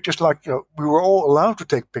take pictures like, we were all allowed to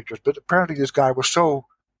take pictures, but apparently this guy was so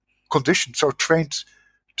conditioned, so trained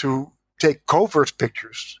to take covert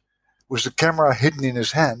pictures with the camera hidden in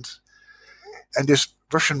his hand. And this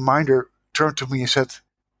Russian minder turned to me and said,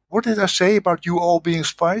 "What did I say about you all being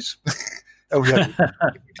spies?" And we had a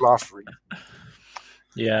laugh.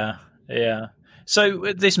 Yeah.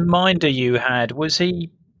 So this minder you had, was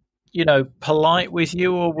he, polite with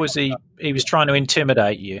you, or was he was trying to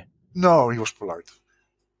intimidate you? No, he was polite.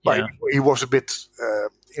 Yeah. He was a bit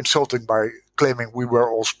insulting by claiming we were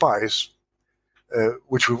all spies,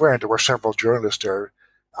 which we weren't. There were several journalists there.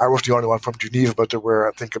 I was the only one from Geneva, but there were,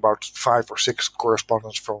 I think, about 5 or 6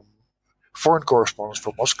 foreign correspondents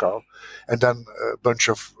from Moscow, and then a bunch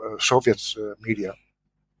of Soviet media.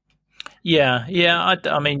 Yeah.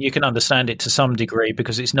 I mean, you can understand it to some degree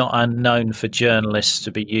because it's not unknown for journalists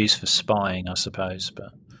to be used for spying, I suppose.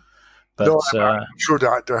 But no, I'm sure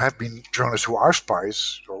there have been journalists who are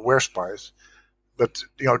spies or were spies, but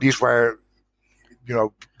these were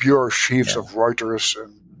bureau chiefs of Reuters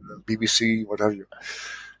and BBC, what have you.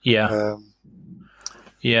 Yeah.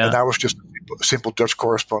 And I was just a simple Dutch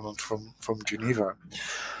correspondent from Geneva.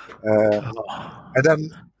 And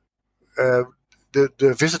then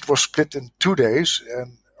the visit was split in 2 days,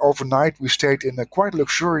 and overnight we stayed in a quite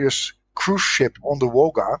luxurious cruise ship on the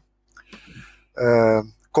Volga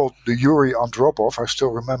called the Yuri Andropov, I still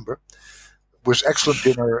remember, with excellent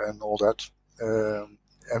dinner and all that,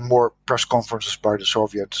 and more press conferences by the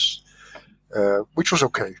Soviets, which was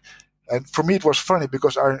okay. And for me, it was funny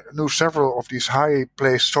because I knew several of these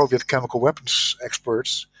high-placed Soviet chemical weapons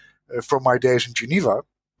experts from my days in Geneva,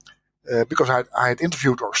 because I had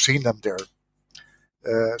interviewed or seen them there.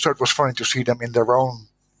 So it was funny to see them in their own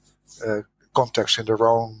context, in their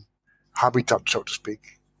own habitat, so to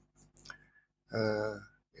speak.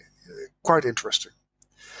 Quite interesting.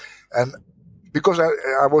 And because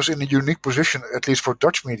I was in a unique position, at least for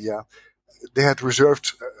Dutch media, they had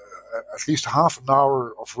reserved at least half an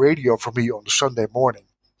hour of radio for me on the Sunday morning,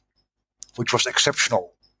 which was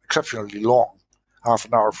exceptionally long, half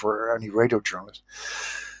an hour for any radio journalist.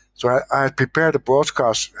 So I had prepared a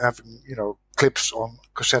broadcast, having clips on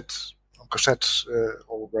cassettes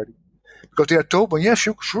already, because they had told me, yes,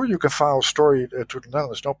 sure, you can file a story to the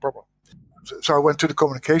Netherlands, no problem. So I went to the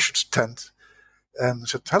communications tent and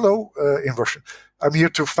said, "Hello," in Russian. "I'm here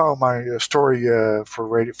to file my story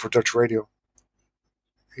for Dutch radio."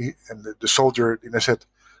 And the soldier said,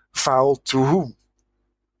 "File to whom?"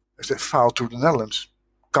 I said, "File to the Netherlands."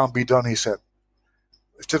 "Can't be done," he said.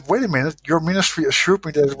 I said, "Wait a minute, your ministry assured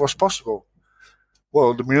me that it was possible."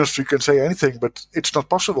 "Well, the ministry can say anything, but it's not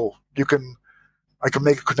possible. I can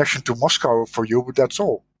make a connection to Moscow for you, but that's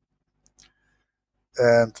all."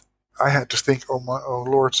 And I had to think, oh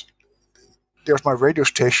Lord, there's my radio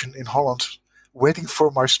station in Holland waiting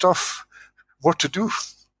for my stuff. What to do?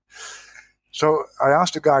 So I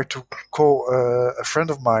asked the guy to call a friend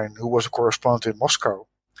of mine who was a correspondent in Moscow.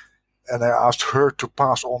 And I asked her to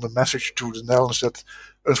pass on the message to the Netherlands that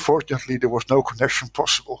unfortunately there was no connection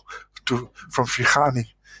possible from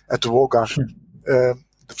Vrij at the Volga. So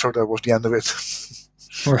that was the end of it.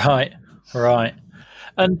 Right.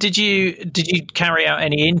 And did you carry out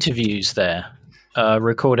any interviews there?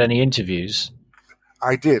 Record any interviews?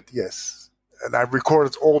 I did, yes. And I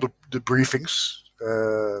recorded all the briefings.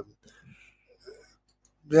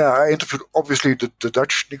 I interviewed obviously the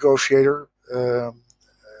Dutch negotiator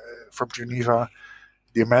from Geneva,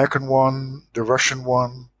 the American one, the Russian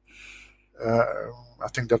one. I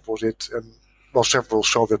think that was it, and several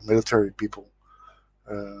Soviet military people.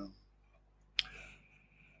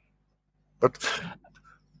 But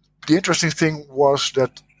the interesting thing was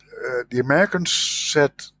that the Americans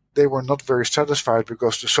said they were not very satisfied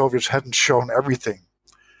because the Soviets hadn't shown everything.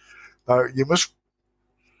 I must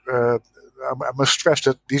stress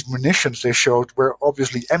that these munitions they showed were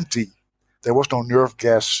obviously empty. There was no nerve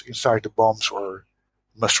gas inside the bombs or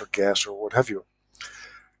mustard gas or what have you.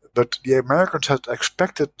 But the Americans had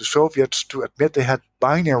expected the Soviets to admit they had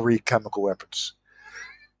binary chemical weapons,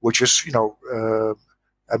 which is,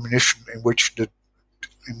 ammunition in which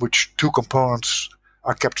two components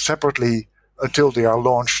are kept separately until they are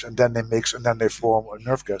launched, and then they mix, and then they form a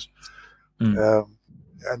nerve gas.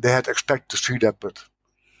 And they had expected to see that, but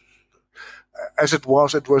as it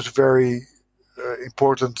was very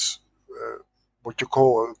important, what you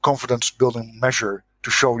call a confidence-building measure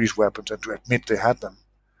to show these weapons and to admit they had them.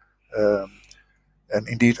 And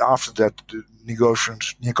indeed, after that, the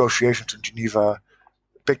negotiations in Geneva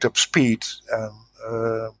picked up speed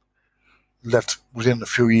and led within a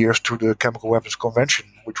few years to the Chemical Weapons Convention,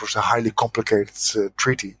 which was a highly complicated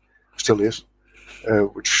treaty, still is,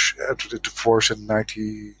 which entered into force in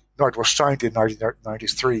it was signed in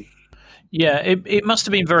 1993. Yeah, it must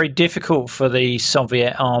have been very difficult for the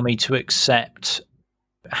Soviet army to accept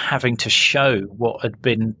having to show what had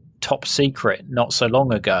been top secret not so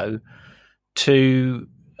long ago to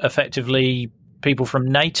effectively people from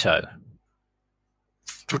NATO.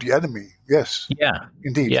 To the enemy, yes. Yeah.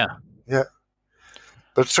 Indeed. Yeah.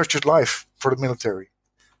 But such is life for the military.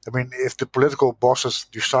 I mean, if the political bosses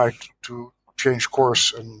decide to change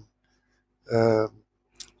course and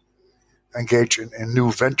engage in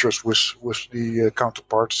new ventures with the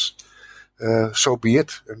counterparts, so be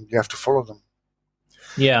it, and you have to follow them.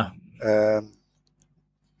 Yeah.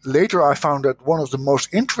 Later, I found that one of the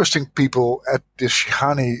most interesting people at this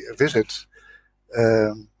Shihani visit,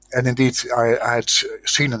 and indeed I had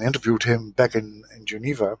seen and interviewed him back in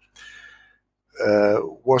Geneva,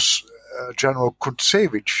 was General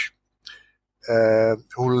Kuntsevich,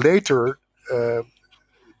 who later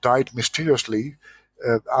died mysteriously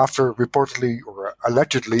after reportedly or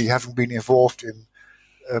allegedly having been involved in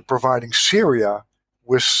providing Syria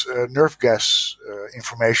with nerve gas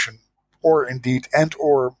information, or indeed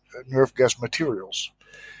or nerve gas materials.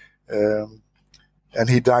 And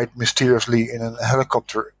he died mysteriously in a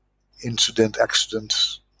helicopter accident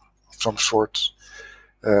of some sort.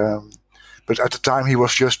 But at the time he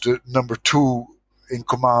was just the number 2 in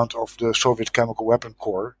command of the Soviet Chemical Weapon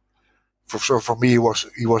Corps. So for me he was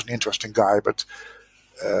an interesting guy, but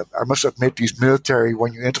I must admit, these military,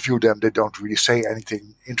 when you interview them, they don't really say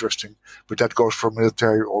anything interesting. But that goes for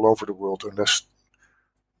military all over the world, unless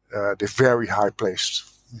they're very high placed,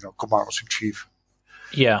 commanders in chief.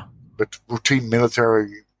 Yeah. But routinely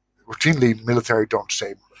military don't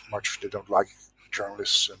say much. They don't like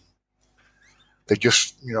journalists, and they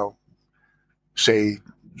just say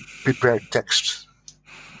prepared text,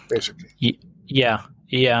 basically. Yeah.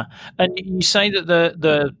 Yeah, and you say that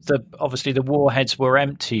the obviously the warheads were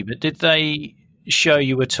empty, but did they show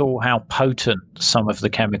you at all how potent some of the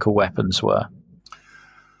chemical weapons were?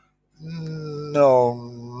 No.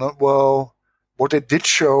 Well, what they did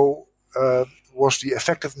show was the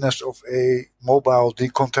effectiveness of a mobile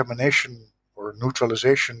decontamination or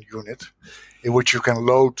neutralization unit, in which you can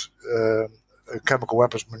load a chemical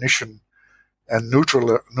weapons munition and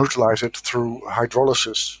neutralize it through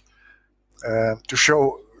hydrolysis. To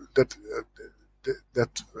show that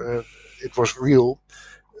it was real,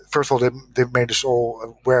 first of all, they made us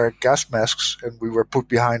all wear gas masks, and we were put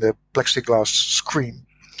behind a plexiglass screen.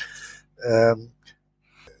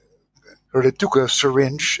 They took a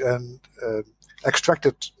syringe and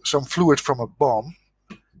extracted some fluid from a bomb,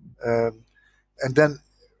 and then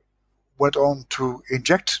went on to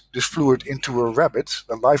inject this fluid into a rabbit,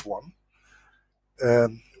 a live one,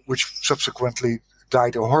 which subsequently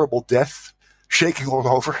died a horrible death, shaking all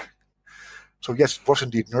over. So yes, it was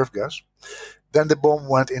indeed nerve gas. Then the bomb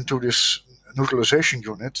went into this neutralization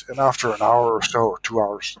unit, and after an hour or so, or 2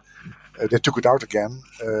 hours, they took it out again.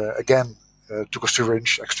 Took a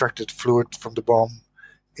syringe, extracted fluid from the bomb,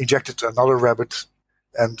 injected another rabbit,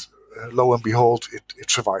 and lo and behold, it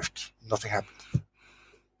survived. Nothing happened.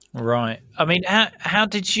 Right. I mean, how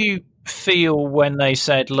did you feel when they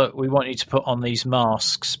said, look, we want you to put on these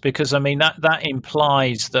masks? Because, I mean, that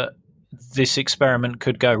implies that this experiment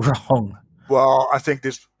could go wrong. Well, I think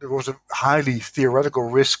there was a highly theoretical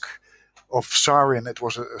risk of sarin. It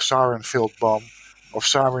was a sarin-filled bomb, of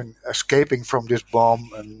sarin escaping from this bomb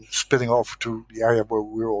and spilling over to the area where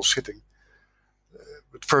we were all sitting.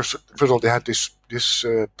 But first of all, they had this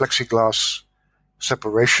plexiglass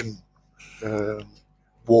separation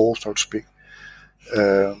wall, so to speak,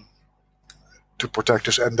 to protect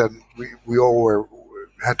us, and then we all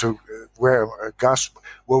had to wear a gas.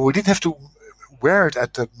 Well, we didn't have to wear it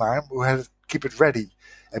at that time. We had to keep it ready.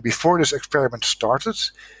 And before this experiment started,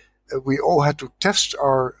 we all had to test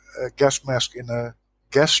our gas mask in a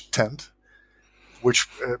gas tent, which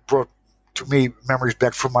brought to me memories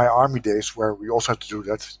back from my army days, where we also had to do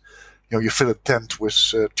that. You fill a tent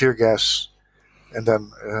with tear gas, and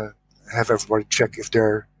then have everybody check if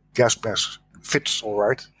their gas mask fits all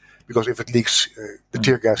right because if it leaks, the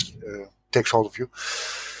tear gas takes hold of you.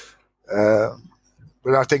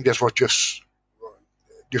 But I think this was just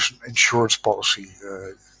an insurance policy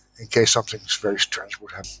in case something very strange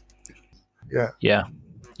would happen.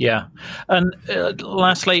 Yeah. And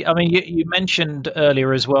lastly, I mean, you mentioned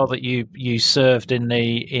earlier as well that you served in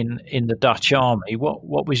the Dutch army.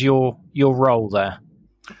 What was your role there?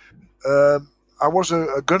 I was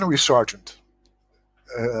a gunnery sergeant,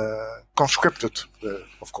 conscripted,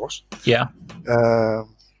 of course. Yeah.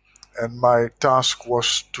 And my task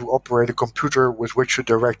was to operate a computer with which to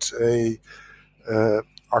direct a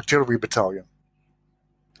artillery battalion.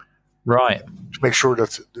 Right. To make sure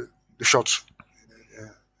that the shots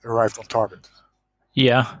arrived on target.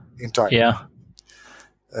 Yeah. In time. Yeah.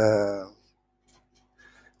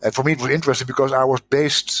 And for me, it was interesting because I was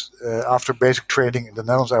based, after basic training in the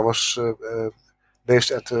Netherlands, I was based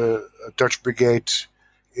at a Dutch brigade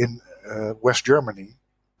in West Germany,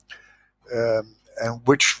 and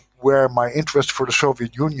where my interest for the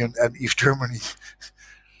Soviet Union and East Germany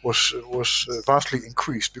was vastly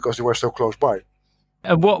increased because they were so close by.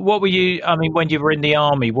 And what were you? I mean, when you were in the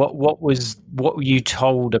army, what were you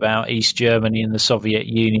told about East Germany and the Soviet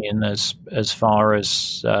Union as far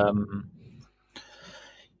as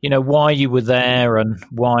why you were there and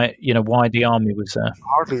why the army was there?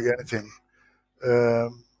 Hardly anything.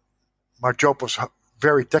 My job was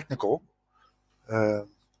very technical.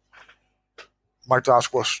 My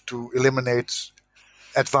task was to eliminate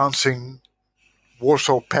advancing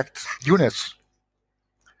Warsaw Pact units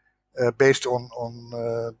based on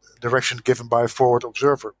direction given by a forward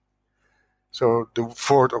observer. So the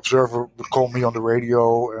forward observer would call me on the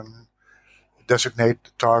radio and designate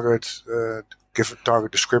the target, give a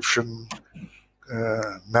target description,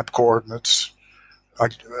 map coordinates,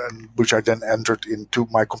 which I then entered into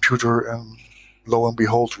my computer, and lo and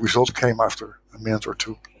behold, results came after a minute or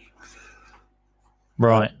two.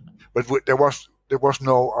 Right. But there was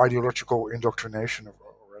no ideological indoctrination or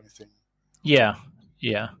anything. Yeah.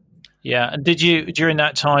 And during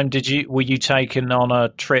that time, were you taken on a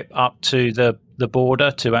trip up to the border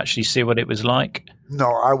to actually see what it was like? No,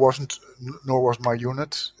 I wasn't, nor was my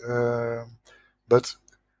unit. But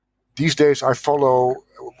these days I follow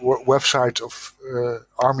websites of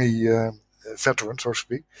army veterans, so to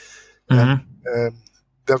speak. Mm-hmm. And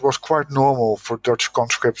that was quite normal for Dutch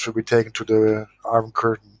conscripts to be taken to the Iron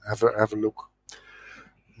Curtain, have a look.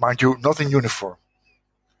 Mind you, not in uniform,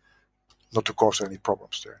 not to cause any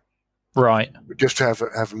problems there. Right. But just to have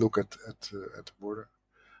a look at the border.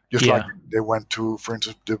 Just like they went to, for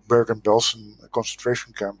instance, the Bergen-Belsen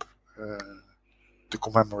concentration camp to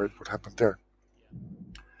commemorate what happened there.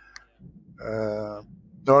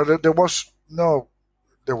 There was no.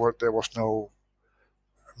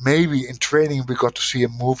 Maybe in training we got to see a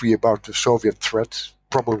movie about the Soviet threat,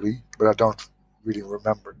 probably, but I don't really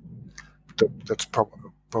remember. That's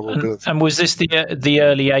probability. And was this the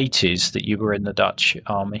early 80s that you were in the Dutch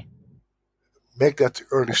army? Make that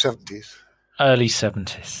early 70s. Early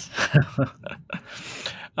 70s.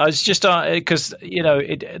 I was just because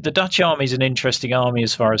the Dutch army is an interesting army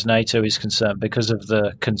as far as NATO is concerned because of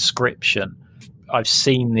the conscription. I've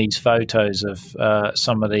seen these photos of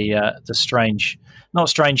some of the strange, not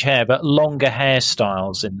strange hair, but longer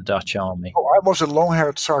hairstyles in the Dutch army. Oh, I was a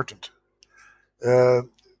long-haired sergeant. The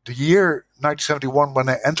year 1971, when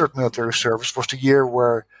I entered military service, was the year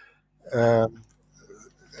where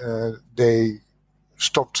they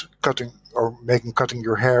stopped cutting or making cutting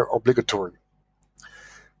your hair obligatory.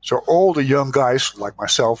 So all the young guys, like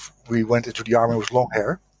myself, we went into the army with long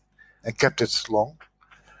hair and kept it long.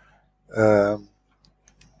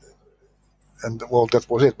 And well, that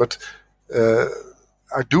was it. But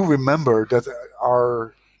I do remember that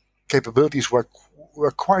our capabilities were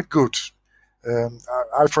quite good.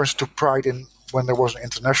 I, for instance, took pride in when there was an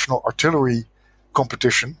international artillery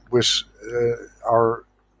competition with our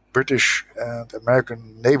British and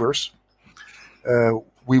American neighbors.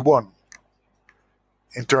 We won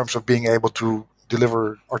in terms of being able to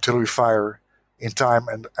deliver artillery fire in time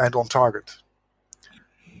and on target.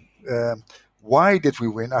 Why did we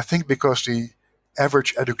win? I think because the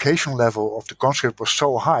average education level of the conscript was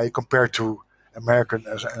so high compared to American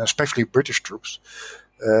and especially British troops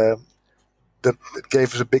that it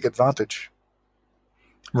gave us a big advantage.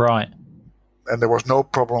 Right. And there was no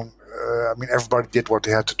problem. Everybody did what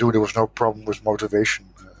they had to do. There was no problem with motivation.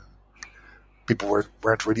 People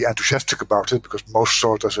weren't really enthusiastic about it because most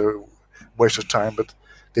saw it as a waste of time, but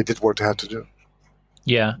they did what they had to do.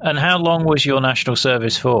 Yeah. And how long was your national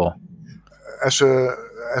service for? As a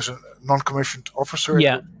non-commissioned officer,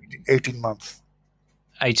 18 months.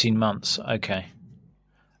 18 months, okay.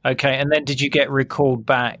 And then did you get recalled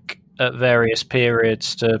back at various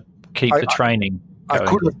periods to keep the training going? I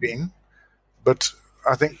could have been, but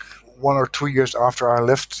I think 1 or 2 years after I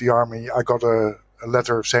left the army, I got a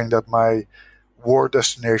letter saying that my war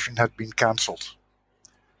destination had been cancelled.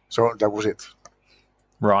 So that was it.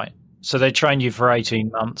 Right. So they trained you for 18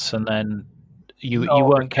 months and then you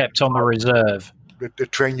weren't kept on the reserve. They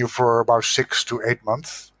train you for about 6 to 8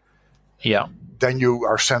 months. Yeah. Then you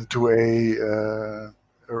are sent to a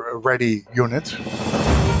ready unit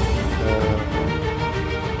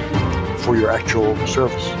for your actual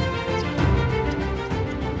service.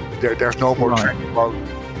 There's no more training. Well,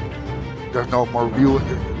 there's no more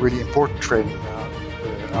really important training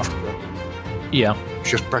after that. Yeah.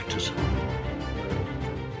 It's just practice.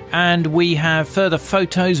 And we have further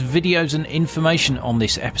photos, videos and information on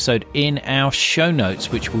this episode in our show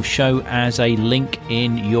notes, which will show as a link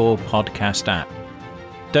in your podcast app.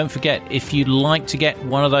 Don't forget, if you'd like to get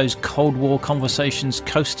one of those Cold War Conversations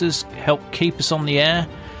coasters, help keep us on the air,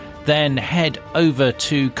 then head over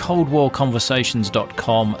to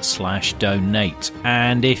coldwarconversations.com/donate.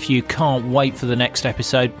 And if you can't wait for the next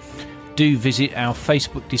episode, do visit our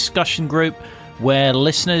Facebook discussion group where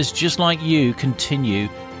listeners just like you continue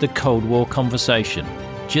the Cold War conversation.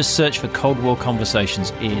 Just search for Cold War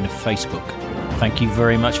Conversations in Facebook. Thank you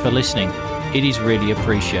very much for listening. It is really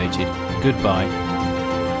appreciated. Goodbye.